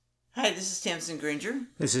Hi, this is Tamsin Granger.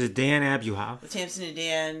 This is Dan Abuhoff. Tamsin and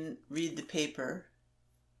Dan read the paper.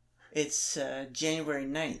 It's January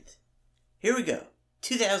 9th. Here we go.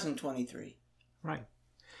 2023. Right.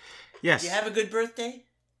 Yes. Did you have a good birthday?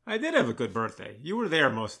 I did have a good birthday. You were there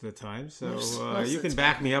most of the time, so you can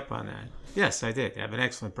back me up on that. Yes, I did. I have an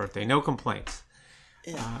excellent birthday. No complaints.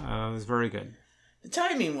 Yeah. It was very good. The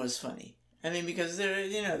timing was funny. I mean, because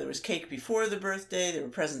there was cake before the birthday, there were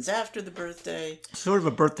presents after the birthday. Sort of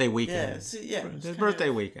a birthday weekend. Yeah. It's a birthday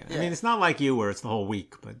weekend. Yeah. I mean, it's not like you where it's the whole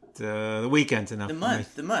week, but the weekend's enough. The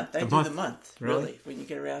month. I do the month, really, when you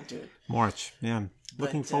get around to it. March, yeah.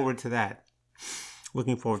 Looking forward to that.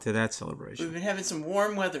 Looking forward to that celebration. We've been having some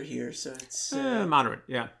warm weather here, so it's... moderate,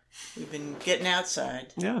 yeah. We've been getting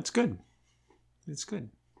outside. Yeah, it's good. It's good.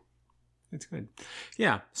 It's good.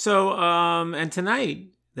 Yeah, so, and tonight...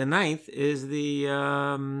 The 9th is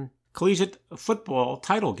the collegiate football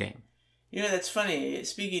title game. You know, that's funny.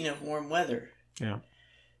 Speaking of warm weather. Yeah.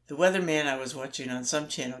 The weatherman I was watching on some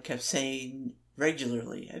channel kept saying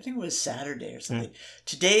regularly, I think it was Saturday or something,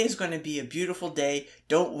 today is going to be a beautiful day.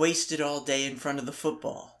 Don't waste it all day in front of the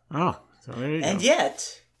football. Oh, so there you go. And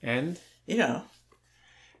yet,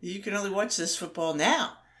 you can only watch this football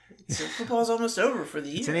now. So football's almost over for the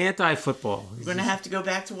year. It's an anti-football. We're going to have to go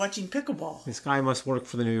back to watching pickleball. This guy must work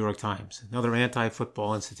for the New York Times, another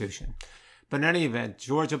anti-football institution. But in any event,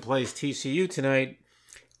 Georgia plays TCU tonight,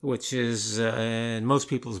 which is, in most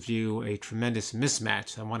people's view, a tremendous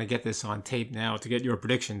mismatch. I want to get this on tape now to get your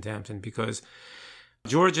prediction, Tamsin, because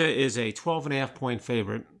Georgia is a 12.5-point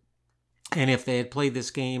favorite. And if they had played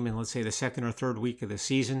this game in, let's say, the second or third week of the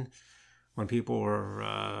season, when people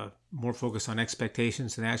were more focused on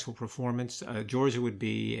expectations than actual performance, Georgia would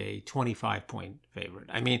be a 25-point favorite.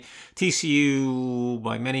 I mean, TCU,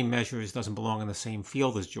 by many measures, doesn't belong in the same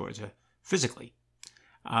field as Georgia physically.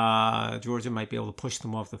 Georgia might be able to push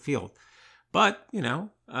them off the field. But,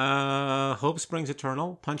 hope springs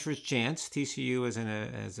eternal. Puncher's chance. TCU is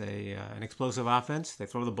an explosive offense. They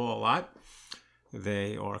throw the ball a lot.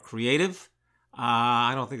 They are creative.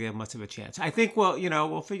 I don't think they have much of a chance. I think,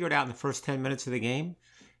 we'll figure it out in the first 10 minutes of the game.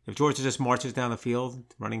 If Georgia just marches down the field,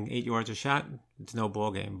 running 8 yards a shot, it's no ball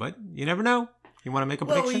game. But you never know. You want to make a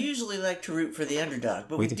prediction? Well, we usually like to root for the underdog,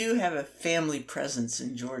 but we do have a family presence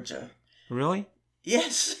in Georgia. Really?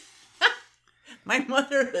 Yes. My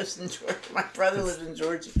mother lives in Georgia. My brother lives in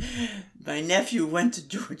Georgia. My nephew went to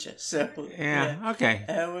Georgia. So okay.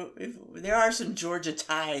 There are some Georgia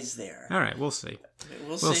ties there. All right, we'll see.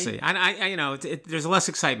 We'll see. And there's less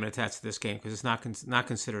excitement attached to this game because it's not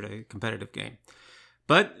considered a competitive game.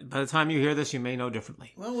 But by the time you hear this, you may know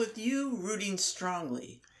differently. Well, with you rooting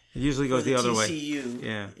strongly, it usually goes the other way. TCU,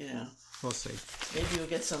 yeah. We'll see. Maybe you'll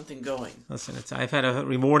get something going. Listen, I've had a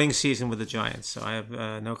rewarding season with the Giants, so I have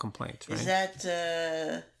no complaints. Right? Is that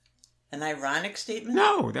an ironic statement?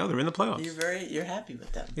 No, they're in the playoffs. You're happy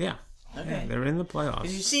with them. Yeah. Okay. Yeah, they're in the playoffs.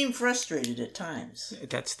 You seem frustrated at times.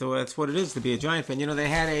 That's what it is to be a Giant fan. They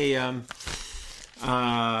had a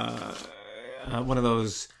one of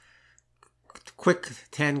those quick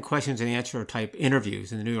 10 questions and answer type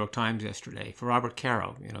interviews in the New York Times yesterday for Robert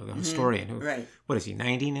Caro, the historian. Who, right. What is he,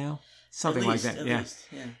 90 now? Something like that. At least,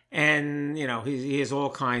 yeah. And, he has all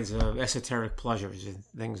kinds of esoteric pleasures and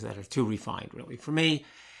things that are too refined, really, for me.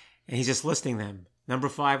 And he's just listing them. Number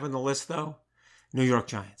 5 on the list, though, New York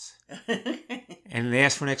Giants. And they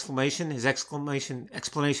asked for an exclamation. His explanation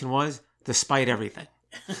was, despite everything.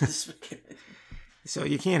 So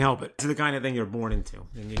you can't help it. It's the kind of thing you're born into,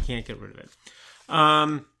 and you can't get rid of it.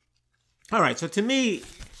 All right, so to me,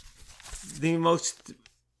 the most...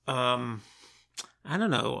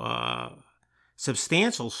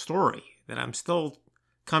 substantial story that I'm still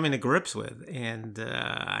coming to grips with, and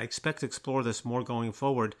I expect to explore this more going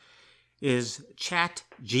forward, is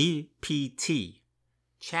ChatGPT.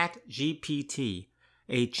 ChatGPT,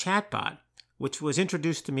 a chatbot, which was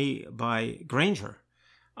introduced to me by Granger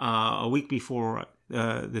a week before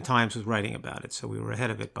the Times was writing about it, so we were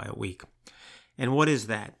ahead of it by a week. And what is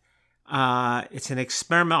that? It's an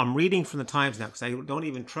experiment. I'm reading from the Times now because I don't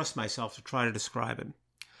even trust myself to try to describe it.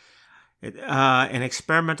 An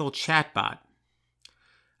experimental chatbot,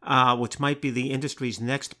 which might be the industry's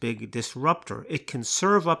next big disruptor. It can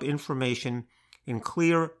serve up information in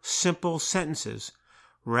clear, simple sentences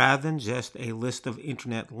rather than just a list of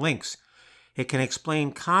internet links. It can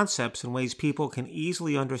explain concepts in ways people can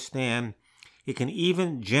easily understand. It can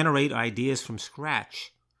even generate ideas from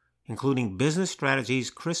scratch, including business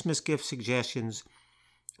strategies, Christmas gift suggestions,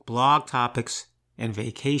 blog topics, and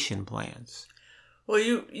vacation plans. Well,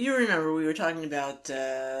 you remember we were talking about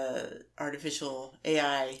artificial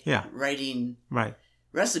AI writing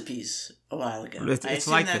recipes a while ago. It's I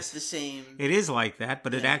assume like that's this. the same. It is like that,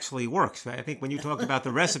 but it actually works. I think when you talked about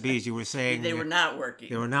the recipes, you were saying They were not working.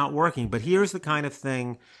 They were not working. But here's the kind of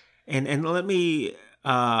thing, and let me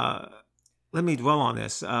dwell on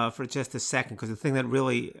this for just a second, because the thing that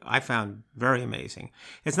really I found very amazing,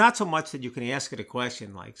 it's not so much that you can ask it a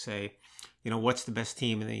question like, say, what's the best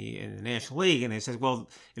team in the National League? And it says, well,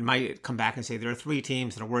 it might come back and say there are 3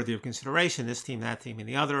 teams that are worthy of consideration. This team, that team, and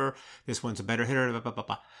the other. This one's a better hitter. Blah, blah, blah,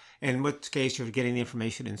 blah. In which case, you're getting the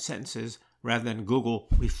information in sentences rather than Google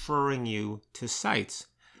referring you to sites.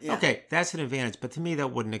 Yeah. Okay, that's an advantage, but to me,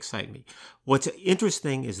 that wouldn't excite me. What's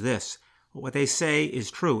interesting is this. What they say is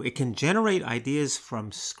true. It can generate ideas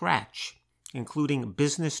from scratch, including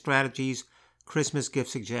business strategies, Christmas gift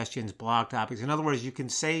suggestions, blog topics. In other words, you can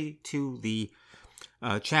say to the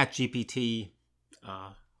Chat GPT,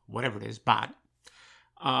 whatever it is, bot,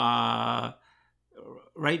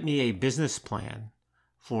 write me a business plan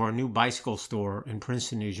for a new bicycle store in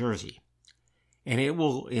Princeton, New Jersey. And it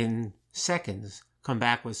will, in seconds, come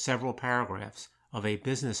back with several paragraphs of a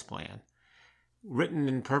business plan written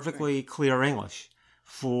in perfectly clear English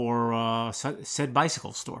for said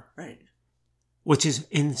bicycle store. Right. Which is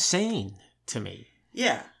insane to me.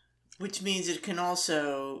 Yeah. Which means it can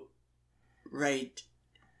also write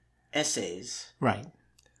essays. Right.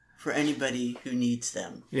 For anybody who needs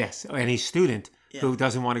them. Yes. Any student who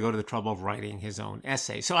doesn't want to go to the trouble of writing his own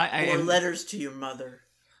essay. So or letters to your mother.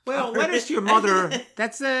 Well, letters to your mother,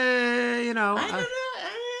 that's, I don't know.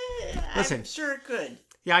 Listen. I'm sure it could.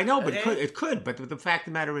 Yeah, I know, but it could. But the fact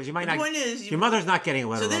of the matter is, you might not. The point is, your mother's not getting a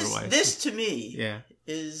letter otherwise. This to me,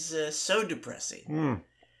 is so depressing. Mm.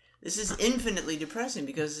 This is infinitely depressing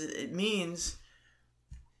because it means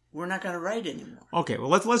we're not going to write anymore. Okay, well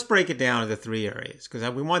let's break it down into 3 areas because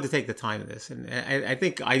we wanted to take the time of this, and I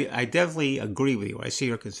think I definitely agree with you. I see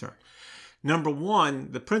your concern. Number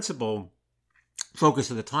one, the principal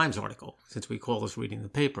focus of the Times article, since we call this reading the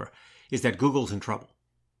paper, is that Google's in trouble.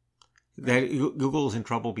 That Google's in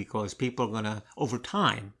trouble because people are going to, over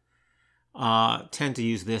time, tend to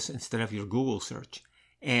use this instead of your Google search.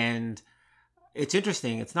 And it's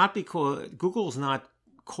interesting. It's not because Google's not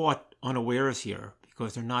caught unawares here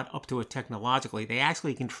because they're not up to it technologically. They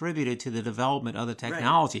actually contributed to the development of the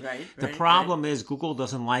technology. The problem is Google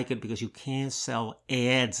doesn't like it because you can't sell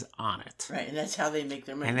ads on it. Right, and that's how they make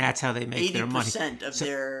their money. And that's how they make their money. 80% of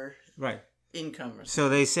their... income. So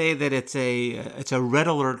they say that it's a red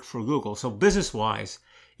alert for Google. So business-wise,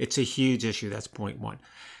 it's a huge issue. That's point 1.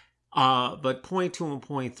 But point 2 and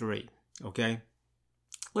point 3, okay?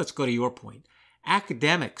 Let's go to your point.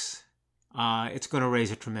 Academics, it's going to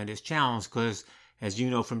raise a tremendous challenge because, as you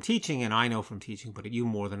know from teaching, and I know from teaching, but you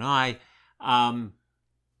more than I,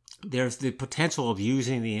 there's the potential of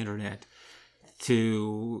using the internet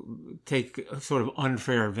to take a sort of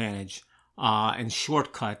unfair advantage and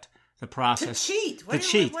shortcut the process. To cheat. What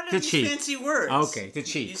are these fancy words? Okay, to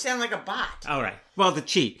cheat. You sound like a bot. All right. Well, to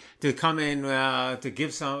cheat. To come in,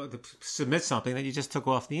 to submit something that you just took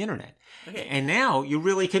off the internet. Okay. And now you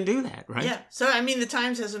really can do that, right? Yeah. So, I mean, the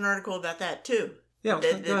Times has an article about that, too. Yeah,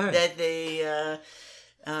 go ahead. That they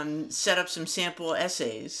set up some sample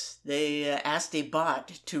essays. They asked a bot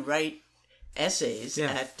to write essays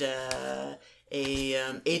at a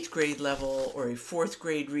 8th grade level or a 4th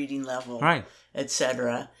grade reading level,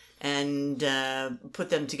 etc., and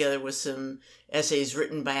put them together with some essays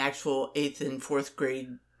written by actual 8th and 4th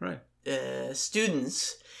grade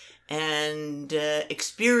students. And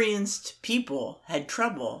experienced people had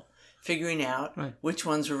trouble figuring out which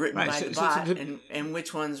ones were written by the bot and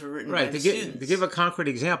which ones were written by the students. To give a concrete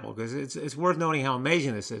example, because it's worth noting how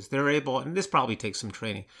amazing this is, they're able, and this probably takes some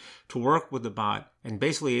training, to work with the bot and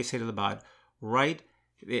basically say to the bot, write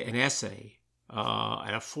an essay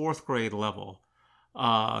at a 4th grade level.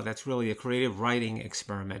 That's really a creative writing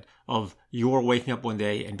experiment of your waking up one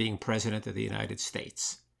day and being president of the United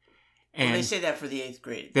States. And they say that for the 8th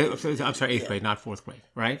grade. I'm sorry, 8th grade, not 4th grade,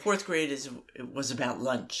 right? 4th grade was about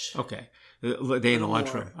lunch. Okay. The day in the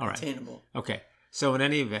lunchroom. All right. Attainable. Okay. So in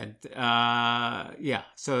any event,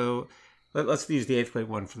 So let's use the 8th grade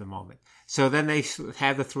one for the moment. So then they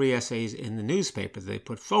have the 3 essays in the newspaper that they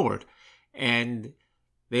put forward. And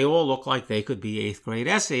they all look like they could be 8th grade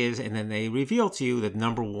essays. And then they reveal to you that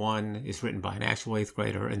number 1 is written by an actual 8th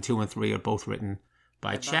grader and 2 and 3 are both written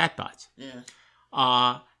by chatbots.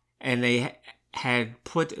 Yeah. And they had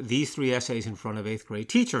put these 3 essays in front of 8th grade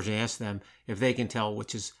teachers and asked them if they can tell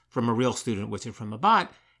which is from a real student, which is from a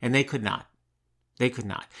bot, and they could not. They could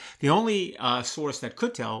not. The only source that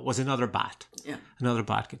could tell was another bot. Yeah. Another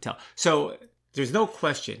bot could tell. So there's no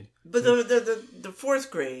question. But the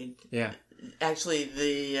 4th grade. Yeah. Actually,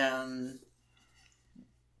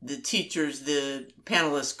 the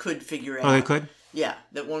panelists could figure out. Oh, they could? Yeah,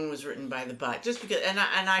 that one was written by the bot. Just because, and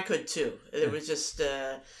I could too. It was just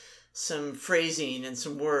some phrasing and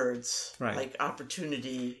some words, like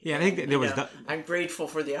opportunity. Yeah, I think there was. I'm grateful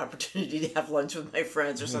for the opportunity to have lunch with my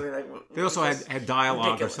friends or something like that. They also had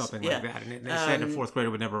dialogue ridiculous. or something like that. And they said a fourth grader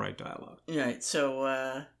would never write dialogue. Right,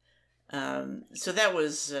 so that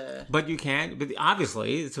was... But you can, but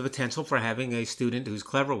obviously, it's a potential for having a student who's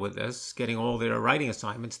clever with this, getting all their writing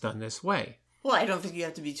assignments done this way. Well, I don't think you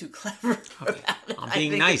have to be too clever about it. I'm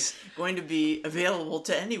being nice. It's going to be available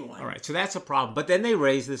to anyone. All right, so that's a problem. But then they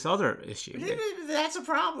raise this other issue. That's a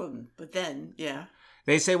problem. But then, yeah.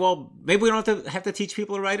 They say, well, maybe we don't have to teach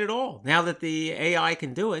people to write at all. Now that the AI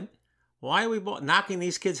can do it, why are we knocking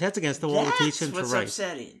these kids' heads against the wall to teach them to write? That's what's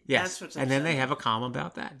upsetting. Yes, that's what's upsetting. And then they have a column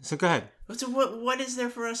about that. So go ahead. So what is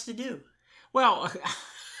there for us to do? Well,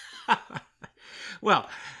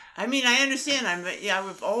 I mean, I understand.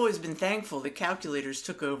 I've always been thankful that calculators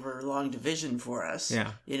took over long division for us.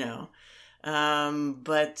 Yeah.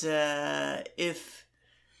 But if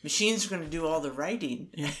machines are going to do all the writing,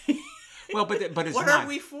 well, but it's what not. Are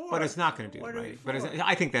we for? But it's not going to do the writing. But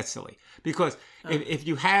I think that's silly because if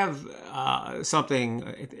you have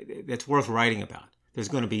something that's worth writing about, there's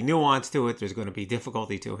going to be nuance to it. There's going to be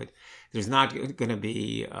difficulty to it. There's not going to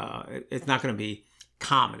be. It's not going to be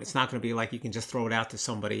common. It's not going to be like you can just throw it out to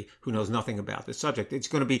somebody who knows nothing about the subject. It's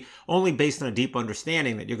going to be only based on a deep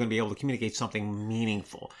understanding that you're going to be able to communicate something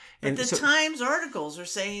meaningful. But the Times articles are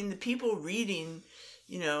saying the people reading,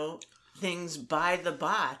 things by the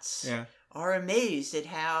bots are amazed at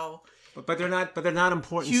how but they're not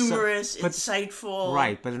important. Humorous, insightful.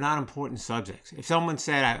 Right, but they're not important subjects. If someone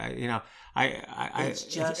said, it's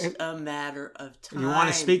just a matter of time. You want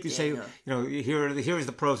to speak to Daniel. say, here's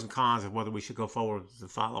the pros and cons of whether we should go forward with the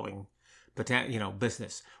following,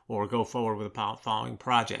 business, or go forward with the following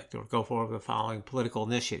project, or go forward with the following political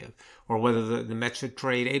initiative, or whether the Mets should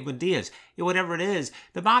trade Edwin Diaz. Whatever it is,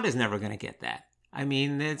 the bot is never going to get that. I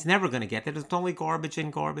mean, it's never going to get that. It's only garbage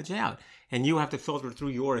in, garbage out, and you have to filter through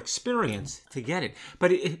your experience to get it.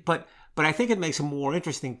 But I think it makes a more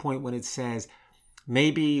interesting point when it says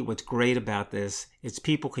maybe what's great about this is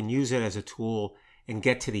people can use it as a tool and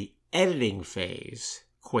get to the editing phase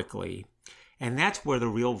quickly, and that's where the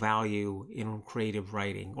real value in creative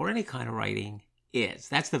writing or any kind of writing is.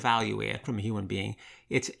 That's the value add from a human being.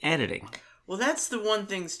 It's editing. Well, that's the one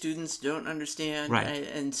thing students don't understand, right?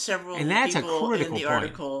 And several that's people a in the point.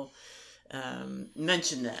 Article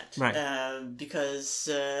mention that, right? Because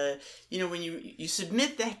when you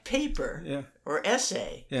submit that paper or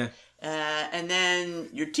essay, and then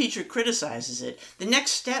your teacher criticizes it, the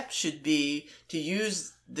next step should be to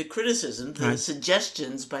use the criticism, the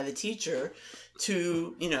suggestions by the teacher,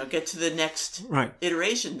 to get to the next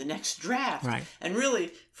iteration, the next draft, and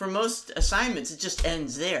really for most assignments it just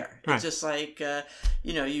ends there. It's just like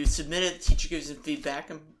you submit it, the teacher gives you feedback,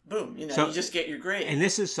 and boom, you just get your grade. And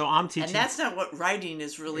this is I'm teaching, and that's not what writing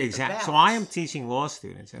is really about. So I am teaching law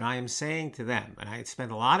students, and I am saying to them, and I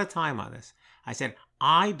spent a lot of time on this. I said,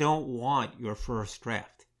 I don't want your first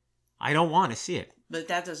draft. I don't want to see it. But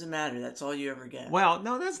that doesn't matter. That's all you ever get. Well,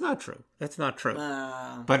 no, that's not true. That's not true.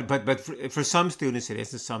 But for some students it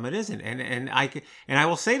is, and some it isn't. And I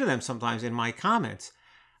will say to them sometimes in my comments,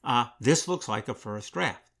 this looks like a first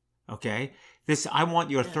draft. Okay, I want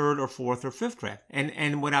your third or fourth or fifth draft.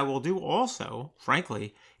 And what I will do also,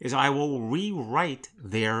 frankly, is I will rewrite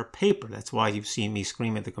their paper. That's why you've seen me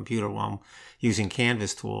scream at the computer while I'm using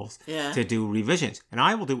Canvas tools to do revisions. And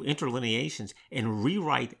I will do interlineations and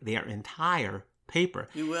rewrite their entire paper.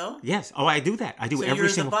 You will? Yes. Oh, I do that. I do so every you're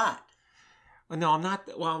single. The bot. No, I'm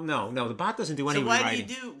not. Well, no. The bot doesn't do any rewriting.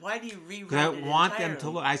 Why do you rewrite? Because I want entirely? them to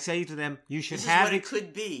look. I say to them, you should this have. This is what it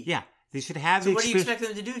could be. Yeah, they should have. So what do you expect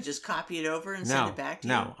them to do? Just copy it over and send it back to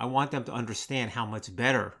you? No, I want them to understand how much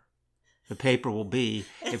better the paper will be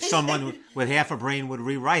if someone with half a brain would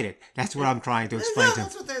rewrite it. That's what I'm trying to explain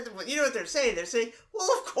to them. You know what they're saying? They're saying, well,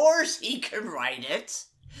 of course he can write it.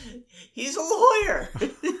 He's a lawyer.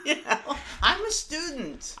 I'm a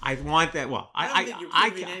student. I want that. Well, I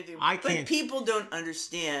can't. But people don't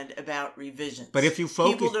understand about revisions. But if you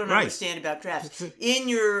focus, people don't understand about drafts. In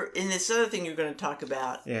this other thing you're going to talk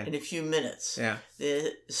about in a few minutes,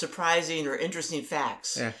 the surprising or interesting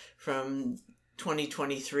facts from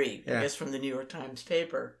 2023. I guess from the New York Times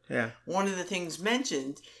paper. One of the things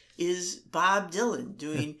mentioned is Bob Dylan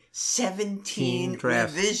doing 17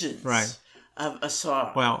 revisions. Of a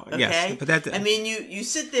song. Well, okay? Yes, but that. I mean, you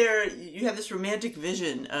sit there, you have this romantic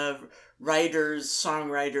vision of writers,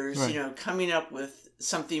 songwriters, coming up with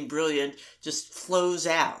something brilliant, just flows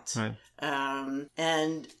out. Right.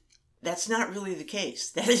 And that's not really the case.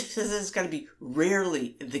 That's got to be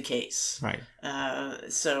rarely the case. Right.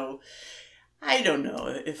 So I don't know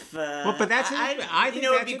if. But that's I think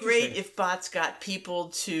it'd be great if bots got people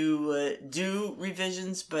to do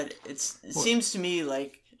revisions, but it seems to me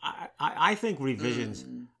like. I think revisions.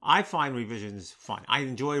 I find revisions fun. I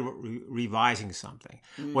enjoy revising something.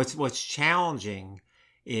 What's challenging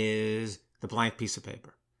is the blank piece of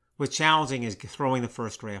paper. What's challenging is throwing the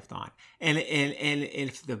first draft on. And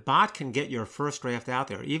if the bot can get your first draft out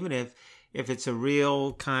there, even if it's a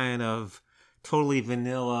real kind of totally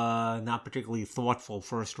vanilla, not particularly thoughtful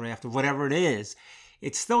first draft or whatever it is,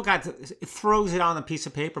 it's still it throws it on a piece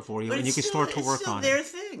of paper for you, and you can start to work on it. It's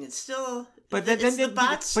still their thing. It's still. But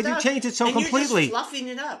you change it so completely. You're just fluffing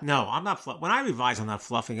it up. No, I'm not. When I revise, I'm not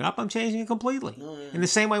fluffing it up. I'm changing it completely. Oh, yeah. In the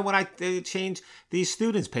same way, when I change these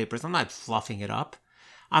students' papers, I'm not fluffing it up.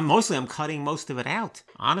 I'm cutting most of it out.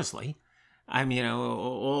 Honestly,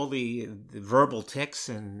 all the verbal tics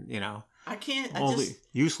and the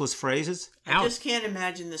useless phrases. I just can't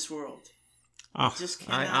imagine this world. Oh,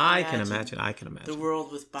 I can imagine. The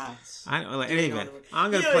world with bots. Anyway, I'm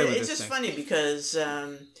going to play with this. It's just funny because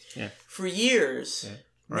for years,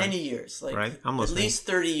 many years, like at least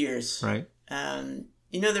 30 years, right?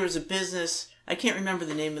 There was a business. I can't remember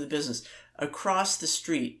the name of the business across the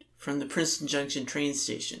street from the Princeton Junction train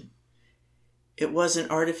station. It was an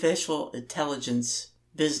artificial intelligence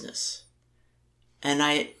business, and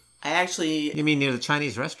I actually... You mean near the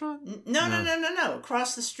Chinese restaurant? No.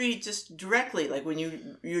 Across the street, just directly, like when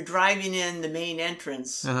you're driving in the main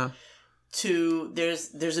entrance to...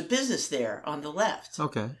 There's a business there on the left.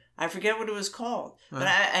 Okay. I forget what it was called. But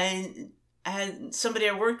I had somebody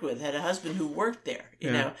I worked with, had a husband who worked there,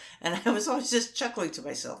 you know, and I was always just chuckling to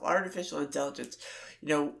myself, artificial intelligence,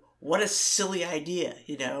 what a silly idea,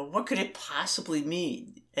 what could it possibly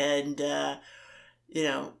mean? And,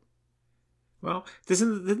 well,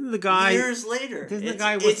 didn't the guy... Years later.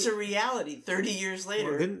 It's a reality. 30 years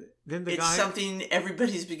later. Well, it's something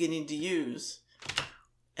everybody's beginning to use.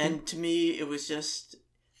 And to me, it was just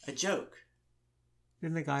a joke.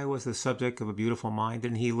 Didn't the guy who was the subject of A Beautiful Mind,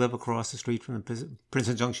 didn't he live across the street from the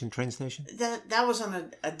Princeton Junction train station? That was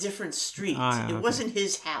on a different street. Okay. It wasn't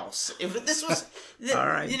his house. This was... All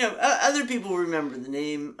right. Other people remember the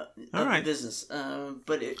name of the business.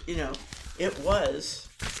 But, it was...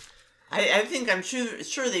 I'm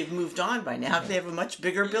sure they've moved on by now. They have a much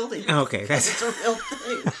bigger building. Okay, it's a real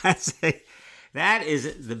thing. That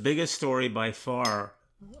is the biggest story by far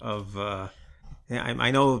of.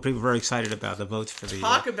 I know people are very excited about the votes for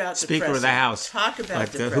the Speaker of the House. Talk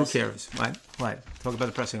about depressing. Who cares? What? Talk about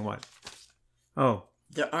depressing what? Oh.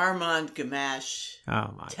 The Armand Gamache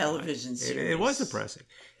television series. It was depressing.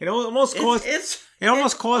 It almost caused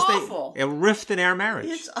a rift in our marriage.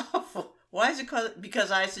 It's awful. Why is it called? Because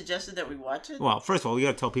I suggested that we watch it? Well, first of all, we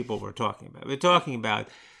got to tell people what we're talking about. We're talking about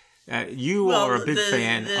you are a big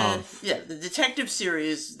fan of... Yeah, the detective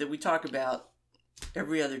series that we talk about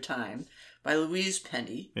every other time by Louise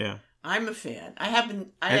Penny. Yeah. I'm a fan. I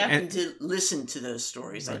happen to listen to those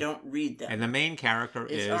stories. Right. I don't read them. And the main character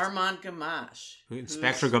is Armand Gamache.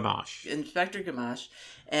 Inspector Gamache. Inspector Gamache.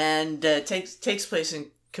 And takes place in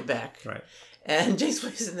Quebec. Right. And takes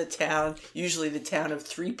place in the town, usually the town of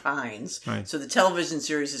Three Pines. Right. So the television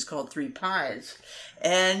series is called Three Pines.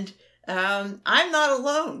 And I'm not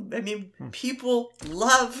alone. I mean, people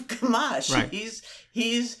love Gamache. Right.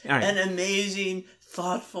 He's an amazing,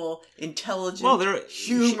 thoughtful, intelligent,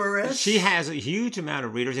 humorous. She has a huge amount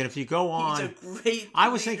of readers, and if you go on... He's a great I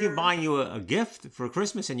was thinking of buying you a gift for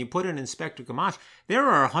Christmas, and you put in Inspector Gamache. There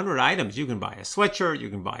are 100 items. You can buy a sweatshirt, you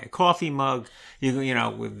can buy a coffee mug, with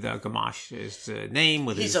Gamache's name,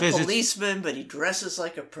 with his visits. He's a policeman, but he dresses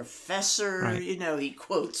like a professor. Right. He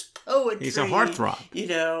quotes poetry. He's a heartthrob.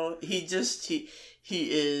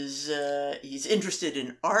 He's interested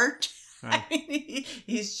in art. Right. I mean,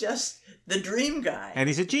 he's just the dream guy. And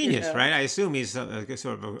he's a genius, right? I assume he's sort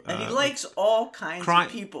of a... and he likes all kinds of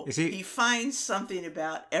people. He finds something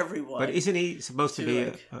about everyone. But isn't he supposed to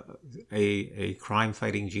be a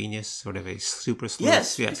crime-fighting genius, sort of a super sleuth?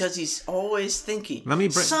 Yes, because he's always thinking.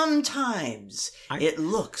 Sometimes it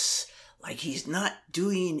looks like he's not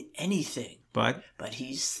doing anything. But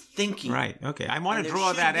he's thinking. Right, okay. I want to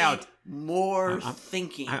draw that out. More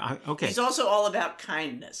thinking. Okay. He's also all about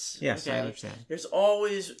kindness. Yes, okay? I understand. There's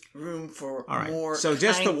always room for more so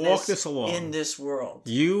just to walk this along in this world.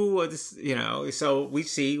 So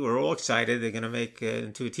we're all excited. They're going to make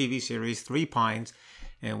into a TV series, Three Pines,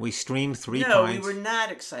 and we streamed Three Pines. No, we were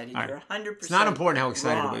not excited. Right. You're 100% It's not important how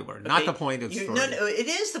excited wrong. we were. Not the point of the story. No, it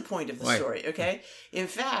is the point of the story, okay? In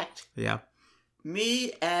fact... Yeah.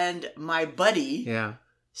 Me and my buddy... Yeah.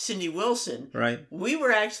 Cindy Wilson, right, we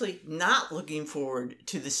were actually not looking forward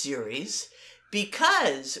to the series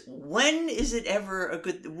because when does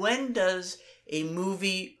a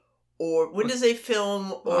movie or when does a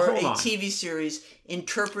film or a TV series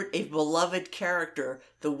interpret a beloved character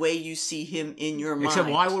the way you see him in your mind? Except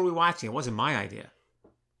why were we watching? It wasn't my idea.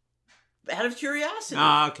 Out of curiosity.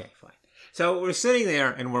 Okay, fine. So we're sitting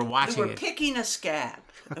there and we're watching it. We were picking a scab,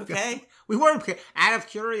 okay? We weren't, out of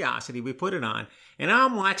curiosity, we put it on. And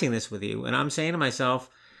I'm watching this with you, and I'm saying to myself,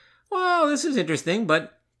 well, this is interesting,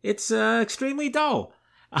 but it's extremely dull.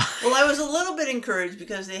 Well, I was a little bit encouraged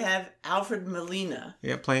because they have Alfred Molina.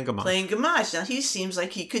 Yeah, playing Gamache. Playing Gamache. Now, he seems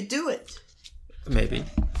like he could do it. Maybe.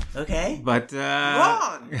 Okay? But...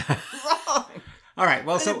 Wrong! Wrong! All right,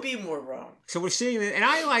 well, Couldn't be more wrong. So we're seeing it, and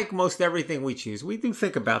I like most everything we choose. We do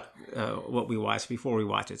think about what we watch before we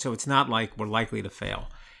watch it, so it's not like we're likely to fail.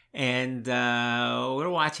 And we're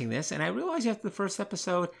watching this, and I realized after the first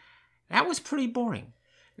episode, that was pretty boring.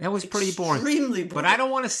 Extremely boring. But I don't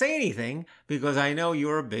want to say anything because I know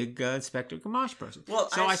you're a big Inspector Gamache person. Well,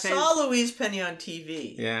 so I saw Louise Penny on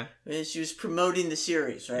TV. Yeah. She was promoting the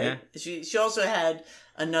series, right? Yeah. She also had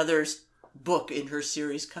another book in her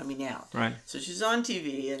series coming out. Right. So she's on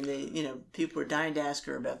TV, and people were dying to ask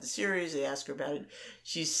her about the series. They ask her about it.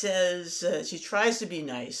 She says she tries to be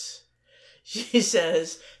nice. She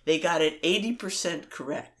says they got it 80%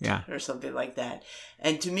 correct, or something like that.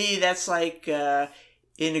 And to me, that's like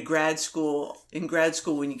in grad school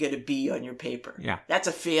when you get a B on your paper. Yeah, that's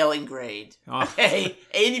a failing grade. Oh. Okay,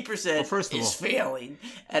 80% is failing,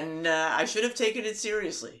 and I should have taken it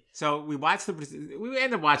seriously. So we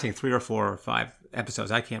ended up watching 3 or 4 or 5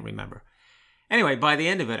 episodes. I can't remember. Anyway, by the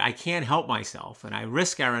end of it, I can't help myself, and I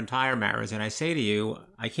risk our entire marriage. And I say to you,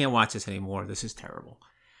 I can't watch this anymore. This is terrible.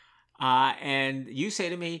 And you say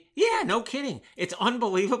to me, yeah, no kidding. It's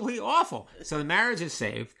unbelievably awful. So the marriage is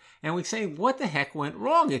saved. And we say, what the heck went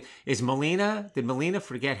wrong? Did Molina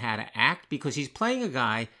forget how to act? Because he's playing a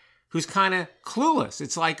guy who's kind of clueless.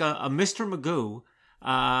 It's like a Mr. Magoo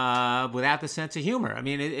without the sense of humor. I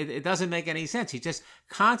mean, it doesn't make any sense. He's just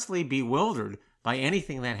constantly bewildered by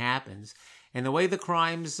anything that happens. And the way the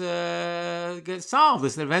crimes get solved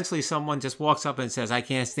is that eventually someone just walks up and says, I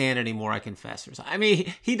can't stand it anymore, I confess. Or something. I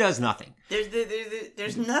mean, he does nothing.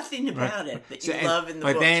 There's nothing about it that you love in the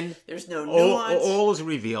book. But then there's no nuance. All is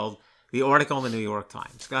revealed. The article in the New York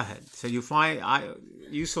Times. Go ahead. So you saw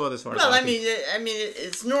this article. Well, I mean,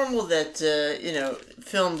 it's normal that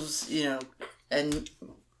films, and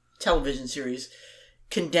television series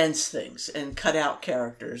condense things and cut out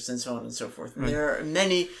characters and so on and so forth. And there are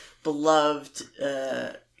many beloved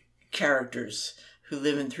characters who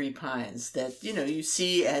live in Three Pines that you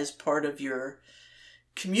see as part of your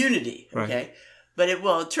community. Okay, right. But it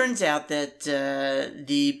turns out that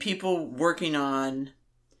the people working on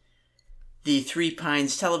the Three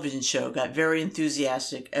Pines television show got very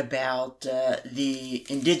enthusiastic about the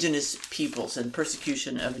indigenous peoples and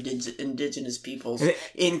persecution of indigenous peoples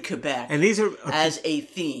in Quebec, and these are as a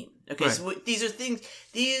theme. Okay, right. So these are things.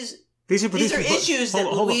 These are issues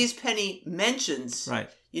that Louise Penny mentions, right?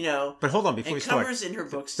 But hold on before we start. Covers in her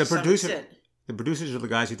books. The producers are the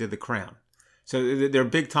guys who did The Crown, so they're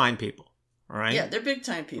big time people. All right. Yeah, they're big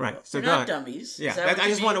time people. Right. So they're not dummies. Yeah, I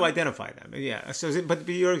just want to identify them. Yeah. So, but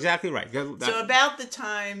you're exactly right. So about the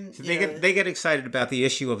time they get excited about the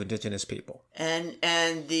issue of indigenous people and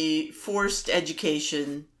the forced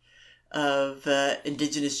education of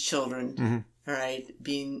indigenous children. Mm-hmm. All right,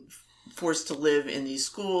 being forced to live in these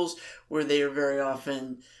schools where they are very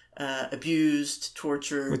often abused,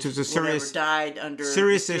 tortured, which is a serious died under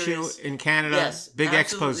serious issue in Canada. Yes, big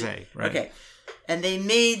absolutely. Expose. Right. Okay, and they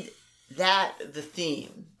made that the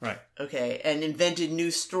theme, right? Okay, and invented new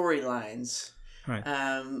storylines, right?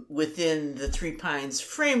 Within the Three Pines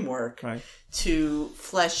framework, right? To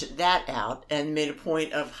flesh that out, and made a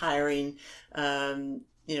point of hiring,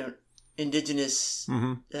 indigenous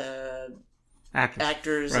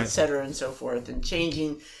actors, right. etc., and so forth, and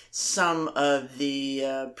changing some of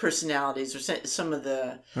the personalities or some of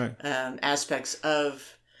the right. Aspects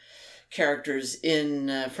of characters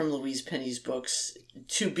in from Louise Penny's books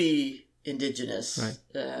to be indigenous,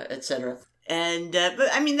 right. Etc. And but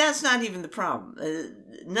I mean that's not even the problem.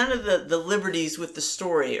 None of the liberties with the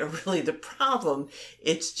story are really the problem.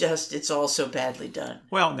 It's all so badly done.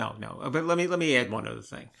 Well, no. But let me add one other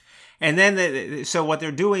thing. And then so what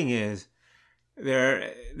they're doing is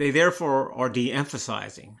they therefore are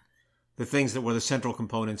de-emphasizing the things that were the central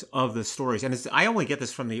components of the stories. And I only get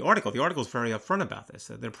this from the article. The article is very upfront about this.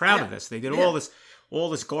 They're proud of this. They did all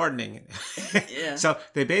this gardening. Yeah. So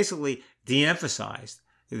they basically de-emphasized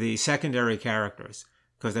the secondary characters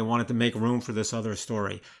because they wanted to make room for this other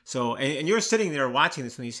story. So, and you're sitting there watching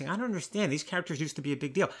this and you're saying, I don't understand. These characters used to be a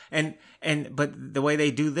big deal. But the way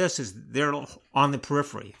they do this is they're on the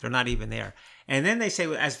periphery. They're not even there. And then they say,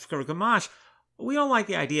 as for Gamache, we don't like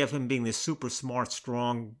the idea of him being this super smart,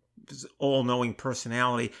 strong, all-knowing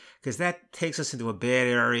personality, because that takes us into a bad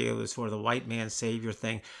area of sort of the white man savior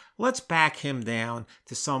thing. Let's back him down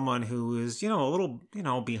to someone who is, a little,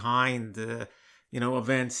 behind the,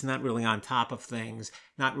 events, not really on top of things,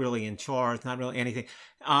 not really in charge, not really anything,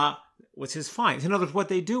 which is fine. In other words, what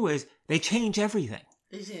they do is they change everything.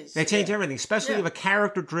 They change everything, especially if a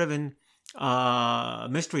character-driven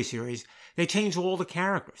mystery series. They change all the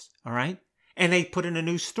characters, all right? And they put in a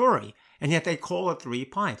new story, and yet they call it Three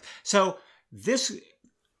Pines. So this,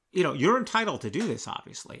 you're entitled to do this,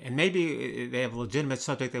 obviously, and maybe they have a legitimate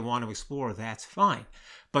subject they want to explore. That's fine.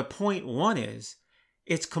 But point one is,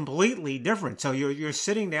 it's completely different. So you're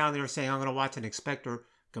sitting down there saying, I'm going to watch an Inspector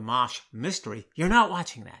Gamache mystery. You're not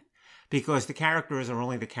watching that because the characters are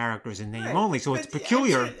only the characters in name only. So it's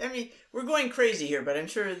peculiar. Sure, we're going crazy here, but I'm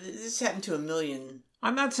sure this happened to a million.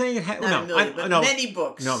 I'm not saying it. Not a million, but many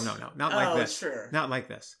books. No, not like this. Sure. Not like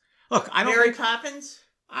this. Look, I don't. Mary Poppins.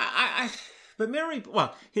 But Mary.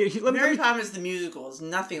 Well, Mary Poppins the musical is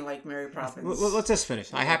nothing like Mary Poppins. Let's just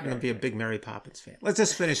finish. I happen to be a big Mary Poppins fan. Let's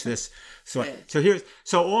just finish this. So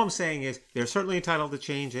all I'm saying is they're certainly entitled to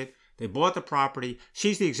change it. They bought the property.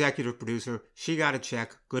 She's the executive producer. She got a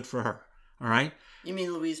check. Good for her. All right. You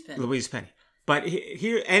mean Louise Penny? Louise Penny. But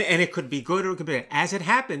here, and it could be good or it could be bad. As it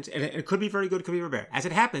happens, and it could be very good, it could be very bad. As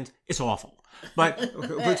it happens, it's awful. But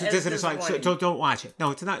so don't watch it.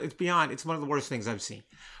 No, it's not. It's beyond. It's one of the worst things I've seen.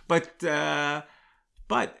 But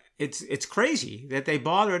it's crazy that they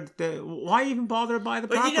bothered. Why even bother to buy the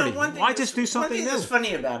property? Why just do something new? One thing that's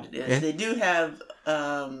funny about it is they do have.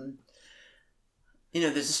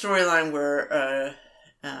 There's a storyline where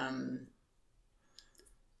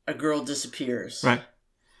a girl disappears. Right.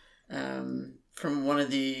 From one of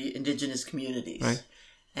the indigenous communities. Right.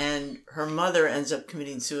 And her mother ends up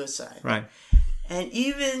committing suicide. Right. And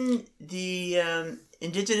even the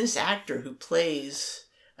indigenous actor who plays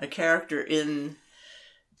a character in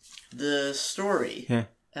the story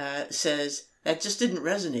says, that just didn't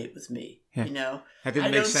resonate with me. Yeah. That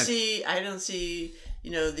didn't make sense. I don't see,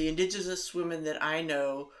 the indigenous women that I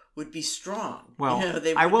know would be strong. Well,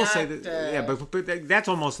 they I will say that, but that's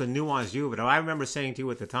almost a nuanced view of it. I remember saying to you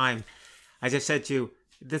at the time, I just said to you,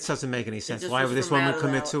 this doesn't make any sense. Why would this woman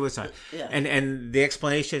commit suicide? Yeah. And the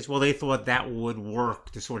explanation is, well, they thought that would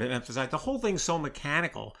work to sort of emphasize. The whole thing's so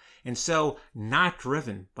mechanical and so not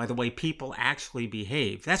driven by the way people actually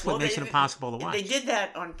behave. That's what makes it impossible to watch. They did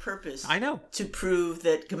that on purpose. I know. To prove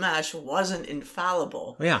that Gamache wasn't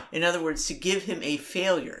infallible. Yeah. In other words, to give him a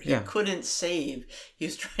failure. He couldn't save. He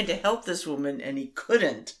was trying to help this woman and he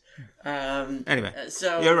couldn't. Anyway,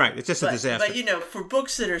 so you're right. It's just a disaster. But, for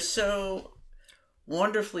books that are so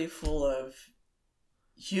wonderfully full of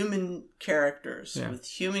human characters with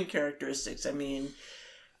human characteristics,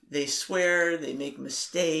 they swear, they make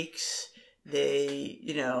mistakes, they,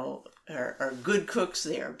 are good cooks,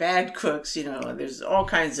 they are bad cooks, there's all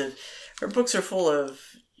kinds of... Her books are full of,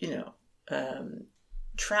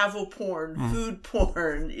 travel porn, food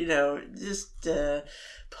porn, just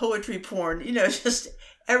poetry porn, just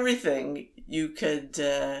everything you could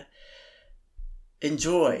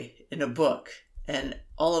enjoy in a book. And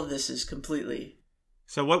all of this is completely...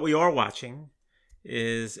 So what we are watching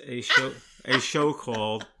is a show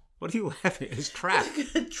called... What are you laughing at? It's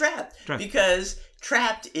Trapped. Trapped. Because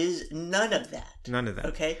Trapped is none of that. None of that.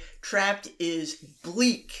 Okay? Trapped is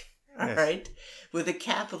bleak. All right? With a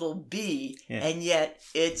capital B. Yeah. And yet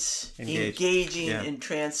it's engaging,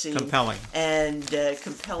 entrancing. Compelling. And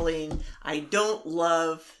compelling. I don't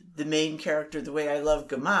love the main character the way I love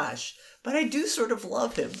Gamache, but I do sort of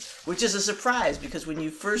love him, which is a surprise because when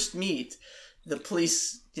you first meet the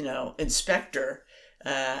police, inspector,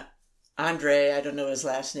 Andre, I don't know his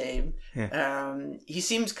last name. Yeah. He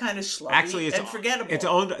seems kind of sluggy and forgettable.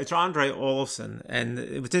 It's Andre Olofsson,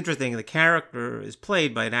 and what's interesting, the character is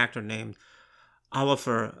played by an actor named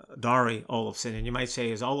Olafur Dari Olofsson, and you might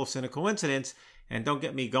say, is Olofsson a coincidence? And don't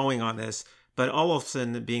get me going on this, but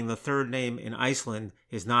Olofsson being the third name in Iceland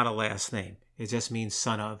is not a last name. It just means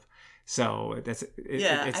son of. So it's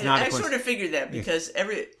not. I sort of figured that because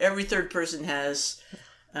every third person has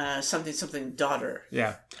something daughter.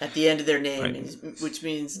 Yeah. At the end of their name, which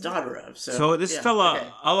means daughter of. So this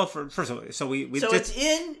fella Olafur. First of all, it's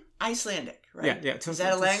in Icelandic, right? Yeah. Is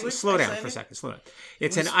that a language? Slow down for a second. Slow down.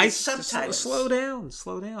 It's an subtitles. Slow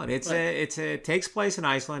down. It takes place in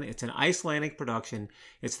Iceland. It's an Icelandic production.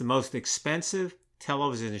 It's the most expensive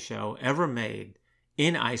television show ever made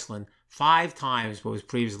in Iceland, 5 times what was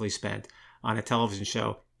previously spent on a television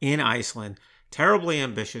show in Iceland. Terribly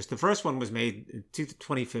ambitious. The first one was made in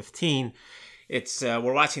 2015.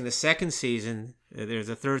 We're watching the second season. There's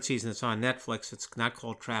a third season that's on Netflix. It's not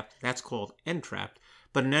called Trapped. That's called Entrapped.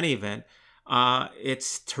 But in any event,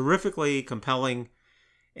 it's terrifically compelling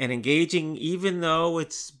and engaging, even though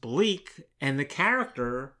it's bleak. And the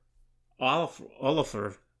character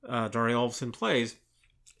Olafur Dari Olafsson plays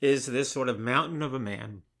is this sort of mountain of a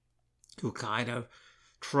man who kind of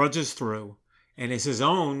trudges through and is his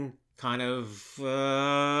own kind of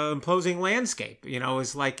imposing landscape.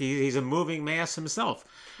 It's like he's a moving mass himself.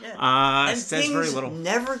 Yeah. And says things very little.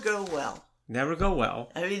 never go well. Never go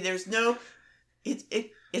well. I mean, there's no...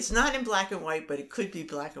 It's not in black and white, but it could be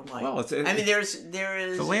black and white. Well, there is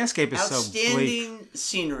the landscape is outstanding so bleak.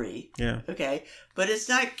 scenery. Yeah. Okay, but it's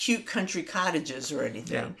not cute country cottages or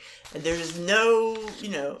anything. Yeah. And there's no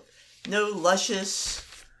luscious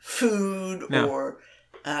food or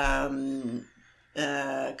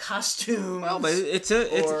costumes. Well, but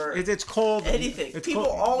it's called anything. It's People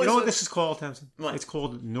called, always. You know what this is called, Tamsin? What? It's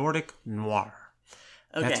called Nordic noir.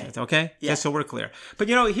 Okay. That's it, okay? Yeah. Just so we're clear. But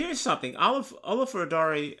here's something. Olafur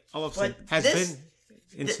Dari Olafsson has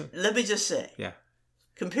been... let me just say. Yeah.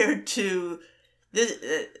 Compared to this,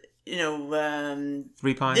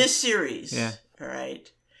 Three Pines? this series. Yeah. All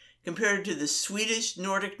right. Compared to the Swedish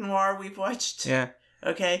Nordic noir we've watched. Yeah.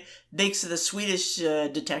 Okay. Makes the Swedish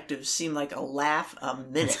detectives seem like a laugh a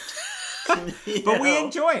minute. But we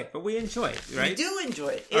enjoy it. Right? We do enjoy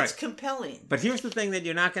it. It's compelling. But here's the thing that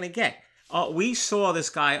you're not going to get. We saw this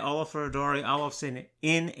guy, Olafur Dari Olafsson,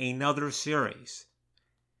 in another series.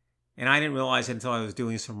 And I didn't realize it until I was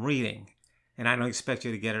doing some reading. And I don't expect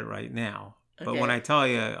you to get it right now. Okay. But when I tell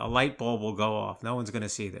you, a light bulb will go off. No one's going to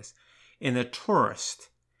see this. In The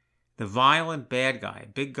Tourist, the violent bad guy,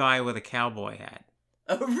 big guy with a cowboy hat.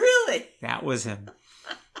 Oh, really? That was him.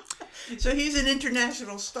 So he's an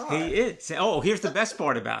international star. He is. Oh, here's the best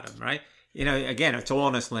part about him, right? Again, it's all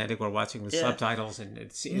in Icelandic. We're watching with subtitles, and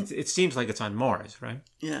it seems like it's on Mars, right?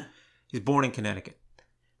 Yeah. He's born in Connecticut.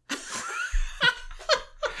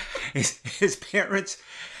 His parents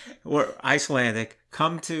were Icelandic,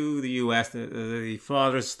 come to the U.S. The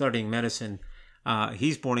father's studying medicine.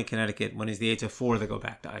 He's born in Connecticut. When he's the age of 4, they go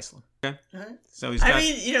back to Iceland. Okay? Uh-huh. So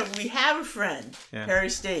we have a friend, Perry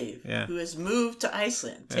Stave, who has moved to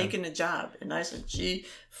Iceland, taken a job in Iceland. She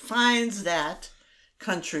finds that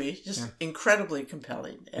country just incredibly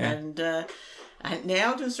compelling. And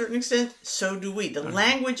now, to a certain extent, so do we. The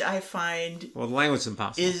language I find... Well, the language is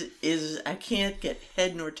impossible. Is I can't get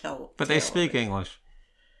head nor tail. But they speak English.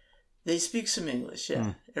 They speak some English,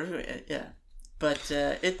 yeah. But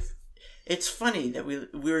it's funny that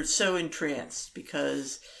we're so entranced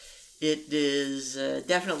because it is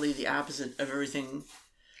definitely the opposite of everything.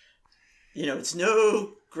 It's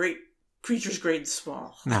no great creatures great and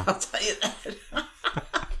small. No. I'll tell you that.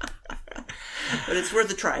 But it's worth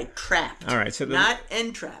a try. Trapped. All right. So not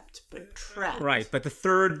Entrapped, but Trapped. Right. But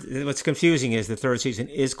what's confusing is the third season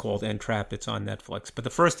is called Entrapped. It's on Netflix. But the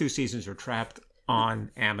first 2 seasons are Trapped on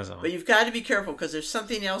Amazon. But you've got to be careful because there's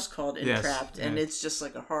something else called Entrapped, and it's just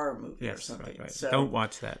like a horror movie or something. Right. So, don't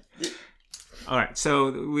watch that. All right.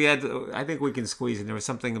 So we had, I think we can squeeze in. There was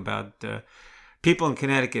something about people in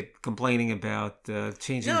Connecticut complaining about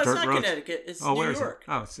changing dirt roads. No, it's not Connecticut. It's New York.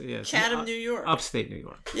 Oh, so, yes. Chatham, New York. Upstate New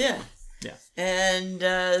York. Yeah. Yeah. And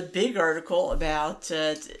a big article about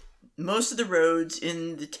most of the roads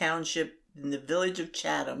in the township, in the village of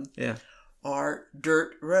Chatham, are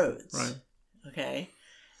dirt roads. Right. Okay.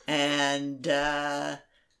 And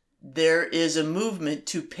there is a movement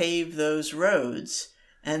to pave those roads.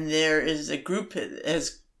 And there is a group that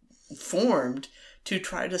has formed to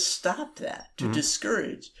try to stop that, to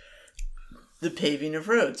discourage the paving of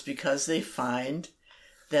roads, because they find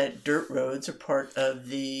that dirt roads are part of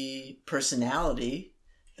the personality,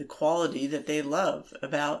 the quality that they love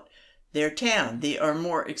about their town. They are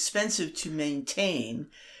more expensive to maintain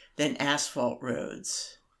than asphalt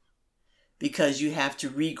roads because you have to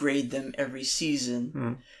regrade them every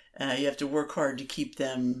season. You have to work hard to keep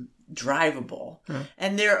them drivable.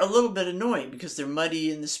 And they're a little bit annoying because they're muddy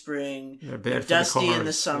in the spring, they're dusty in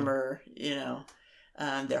the summer,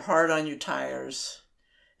 they're hard on your tires,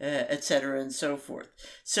 etc. and so forth.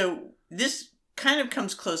 So this kind of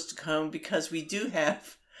comes close to home because we do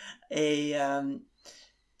have a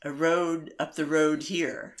road up the road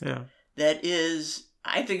here that is,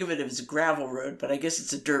 I think of it as a gravel road, but I guess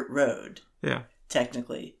it's a dirt road,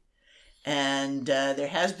 technically. And there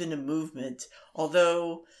has been a movement,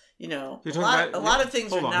 although, a lot of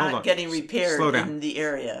things are not getting repaired in the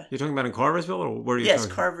area. You're talking about in Carversville, or where are you talking?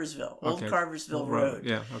 Yes, Carversville. Old Carversville Road.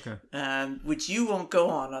 Yeah, okay. Which you won't go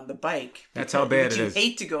on the bike. That's how bad it is. You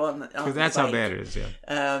hate to go on the bike. That's how bad it is,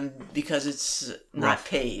 yeah. Because it's not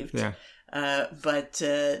paved. Yeah. But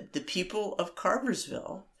the people of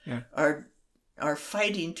Carversville are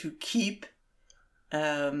fighting to keep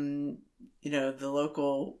the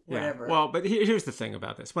local whatever. Yeah. Well, but here's the thing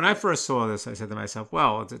about this. When I first saw this, I said to myself,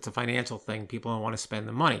 well, it's a financial thing. People don't want to spend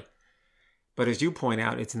the money. But as you point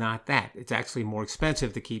out, it's not that. It's actually more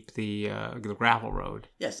expensive to keep the gravel road.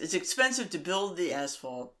 Yes, it's expensive to build the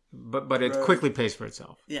asphalt. But it quickly pays for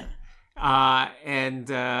itself. Yeah. And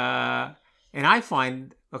I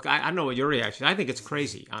find, look, I don't know what your reaction is. I think it's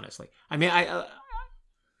crazy, honestly. I mean,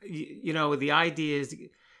 the idea is,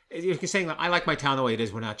 you're saying, I like my town the way it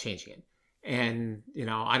is. We're not changing it. And,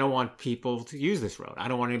 I don't want people to use this road. I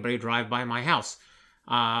don't want anybody to drive by my house,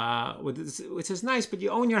 which is nice, but you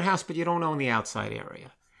own your house, but you don't own the outside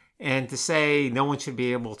area. And to say no one should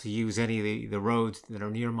be able to use any of the roads that are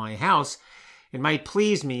near my house, it might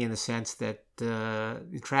please me in the sense that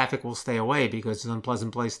the traffic will stay away because it's an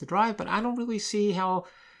unpleasant place to drive, but I don't really see how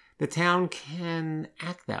the town can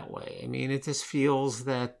act that way. I mean, it just feels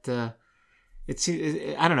that...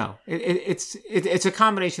 I don't know. It's a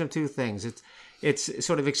combination of two things. It's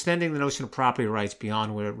sort of extending the notion of property rights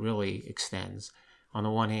beyond where it really extends, on the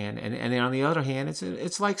one hand, and then on the other hand,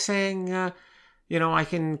 it's like saying, I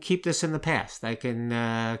can keep this in the past. I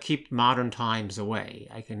can keep modern times away.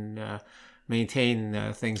 I can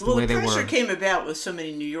maintain things the way they were. Well, the pressure came about with so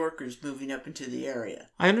many New Yorkers moving up into the area.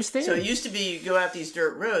 I understand. So it used to be you go out these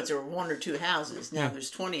dirt roads, there were 1 or 2 houses. Now there's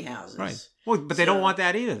 20 houses. Right. Well, but they don't want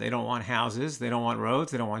that either. They don't want houses. They don't want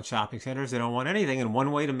roads. They don't want shopping centers. They don't want anything. And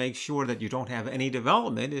one way to make sure that you don't have any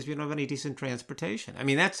development is you don't have any decent transportation. I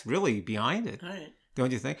mean, that's really behind it. Right.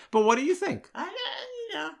 Don't you think? But what do you think? I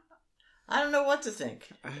don't know what to think.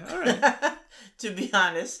 All right. To be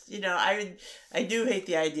honest, I do hate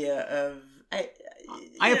the idea of...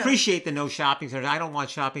 I appreciate the no shopping centers. I don't want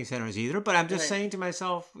shopping centers either. But I'm just saying to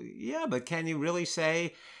myself, but can you really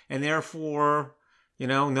say, and therefore...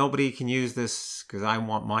 nobody can use this because I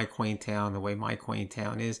want my quaint town the way my quaint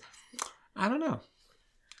town is. I don't know.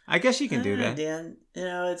 I guess you can do that. Dan.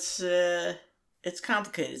 It's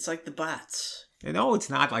complicated. It's like the bots. No, it's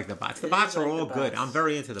not like the bots. The bots are all good. I'm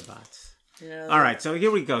very into the bots. All right, so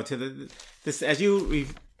here we go to this as you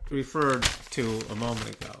referred to a moment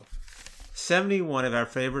ago. 71 of our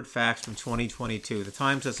favorite facts from 2022. The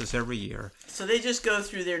Times does this every year. So they just go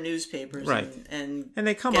through their newspapers and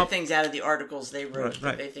they come get up things out of the articles they wrote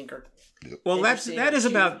that they think are... Well, that is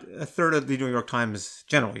about a third of the New York Times,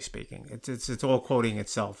 generally speaking. It's all quoting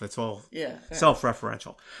itself. It's all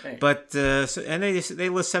self-referential. Right. But and they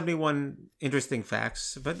list 71 interesting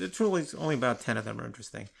facts, but it's really only about 10 of them are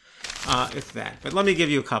interesting, if that. But let me give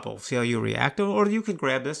you a couple. See how you react, or you can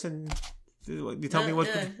grab this and you tell me what.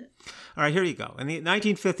 All right, here you go. In the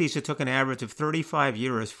 1950s, it took an average of 35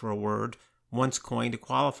 years for a word once coined to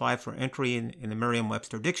qualify for entry in the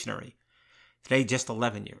Merriam-Webster dictionary. Today, just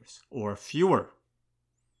 11 years or fewer.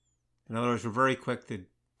 In other words, we're very quick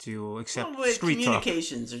to accept street talk.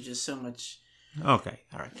 Communications are just so much... Okay,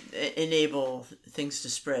 all right. Enable things to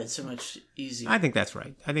spread so much easier. I think that's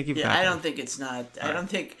right. I think you've got I don't think it's not... I don't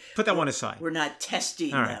think... Put that one aside. We're not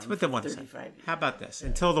testing all right, them put that one 35 aside. How about this?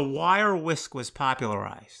 Until the wire whisk was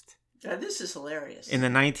popularized. This is hilarious. In the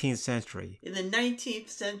 19th century. In the 19th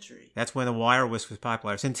century. That's when the wire whisk was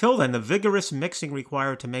popularized. Until then, the vigorous mixing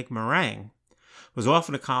required to make meringue was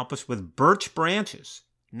often accomplished with birch branches,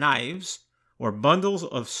 knives, or bundles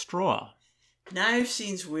of straw. Knives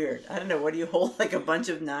seems weird. I don't know. What do you hold, like a bunch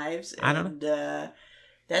of knives? I don't know.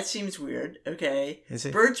 That seems weird. Okay. Is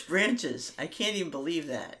it? Birch branches. I can't even believe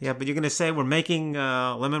that. Yeah, but you're going to say we're making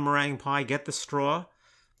lemon meringue pie. Get the straw.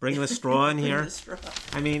 Bring the straw in here. The straw.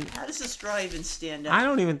 I mean, how does the straw even stand up? I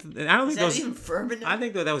don't think that even firm enough? I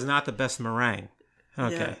think that was not the best meringue.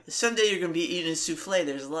 Okay. Yeah. Someday you're going to be eating a souffle.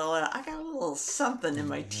 There's I got a little something in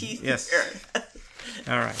my teeth. Yes. Here.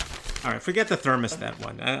 All right. Forget the thermostat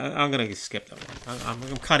one. I'm going to skip that one.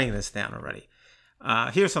 I'm cutting this down already.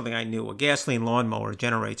 Here's something I knew. A gasoline lawnmower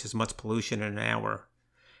generates as much pollution in an hour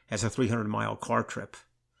as a 300-mile car trip.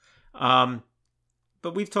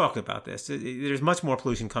 But we've talked about this. There's much more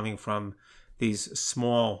pollution coming from these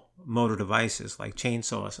small motor devices like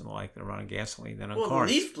chainsaws and the like that run on gasoline than on cars. Well,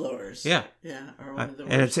 leaf blowers. Yeah. Yeah, are one of the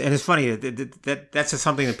worst. And it's funny that's just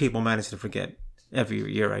something that people manage to forget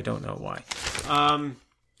every year. I don't know why.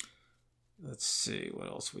 Let's see what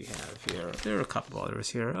else we have here. There are a couple others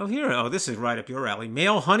here. Oh, this is right up your alley.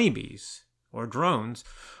 Male honeybees or drones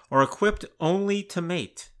are equipped only to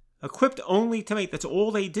mate. equipped only to mate. That's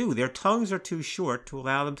all they do. Their tongues are too short to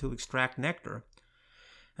allow them to extract nectar,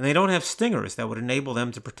 and they don't have stingers that would enable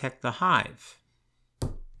them to protect the hive.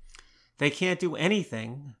 They can't do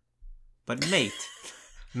anything but mate.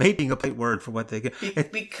 Mate being a polite word for what they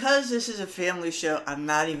get. Because this is a family show, I'm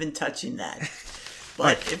not even touching that.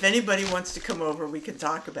 But if anybody wants to come over, we can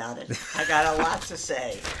talk about it. I got a lot to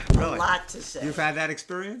say. Really? A lot to say. You've had that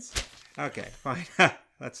experience? Okay, fine.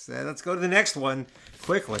 Let's go to the next one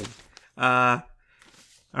quickly. All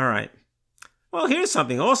right. Well, here's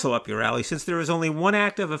something also up your alley. Since there is only one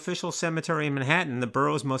active official cemetery in Manhattan, the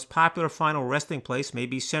borough's most popular final resting place may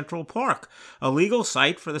be Central Park, a legal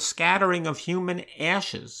site for the scattering of human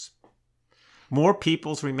ashes. More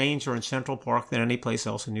people's remains are in Central Park than any place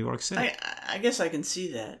else in New York City. I guess I can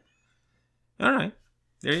see that. All right.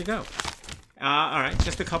 There you go. All right.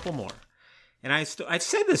 Just a couple more. And I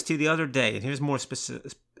said this to you the other day, and here's more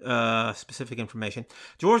specific information.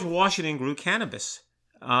 George Washington grew cannabis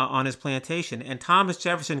on his plantation, and Thomas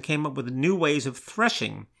Jefferson came up with new ways of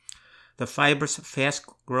threshing the fibrous,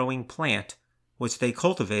 fast-growing plant, which they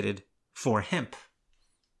cultivated for hemp.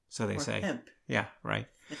 So they say. Hemp. Yeah, right.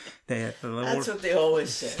 That's what they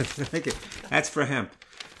always say. That's for hemp.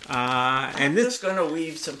 I'm just going to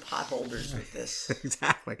weave some potholders with this.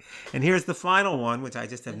 Exactly. And here's the final one, which I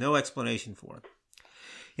just have no explanation for.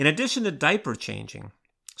 In addition to diaper changing,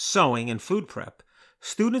 sewing, and food prep,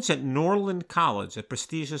 students at Norland College, a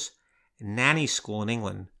prestigious nanny school in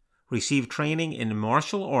England, receive training in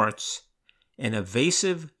martial arts and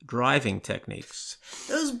evasive driving techniques.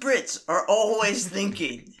 Those Brits are always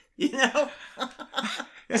thinking, you know?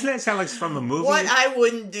 Doesn't that sound like it's from a movie? What I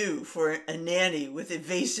wouldn't do for a nanny with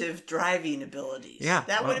evasive driving abilities. Yeah.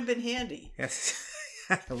 That would have been handy. Yes.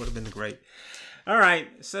 That would have been great. All right.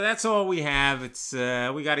 So that's all we have. It's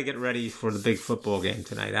we got to get ready for the big football game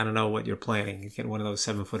tonight. I don't know what you're planning. You get one of those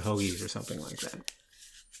 7-foot hoagies or something like that.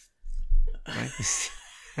 Right?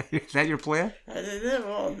 Is that your plan?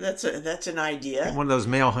 Well, that's an idea. One of those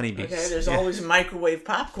male honeybees. Okay, there's always microwave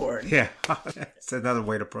popcorn. Yeah, that's another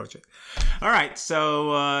way to approach it. All right,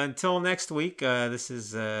 so until next week, this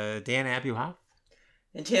is Dan Abuhoff.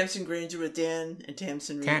 And Tamsin Granger with Dan and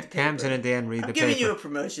Tamsin read the paper. Tamsin and Dan read the paper. I'm giving you a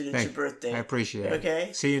promotion. It's your birthday. I appreciate it.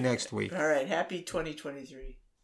 Okay? See you next week. All right, happy 2023.